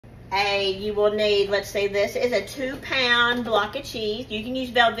You will need, let's say this is a 2-pound block of cheese. You can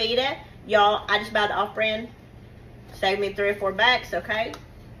use Velveeta. Y'all, I just bought the off-brand. Saved me $3 or $4, okay?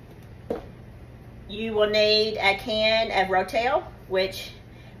 You will need a can of Rotel, which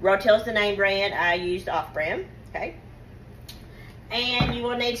Rotel is the name brand. I used off-brand, okay? And you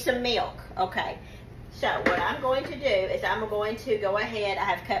will need some milk, okay? So what I'm going to do is I'm going to go ahead. I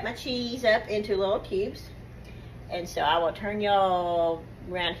have cut my cheese up into little cubes. And so I will turn y'all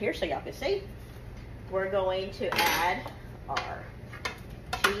around here so y'all can see. We're going to add our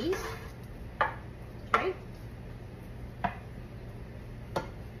cheese. Okay.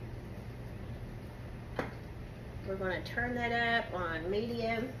 We're going to turn that up on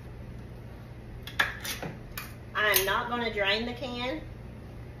medium. I'm not going to drain the can.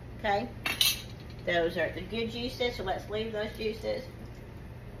 Okay. Those are the good juices, so let's leave those juices.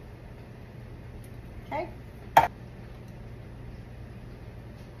 Okay.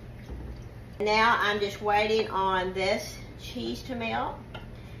 Now I'm just waiting on this cheese to melt.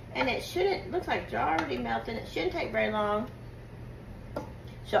 And it shouldn't, looks like it's already melted. It shouldn't take very long.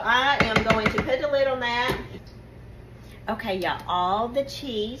 So I am going to put the lid on that. Okay, y'all, all the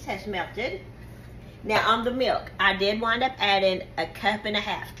cheese has melted. Now on the milk, I did wind up adding a 1.5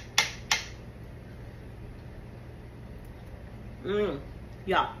 cups.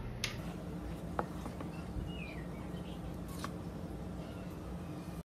 Y'all,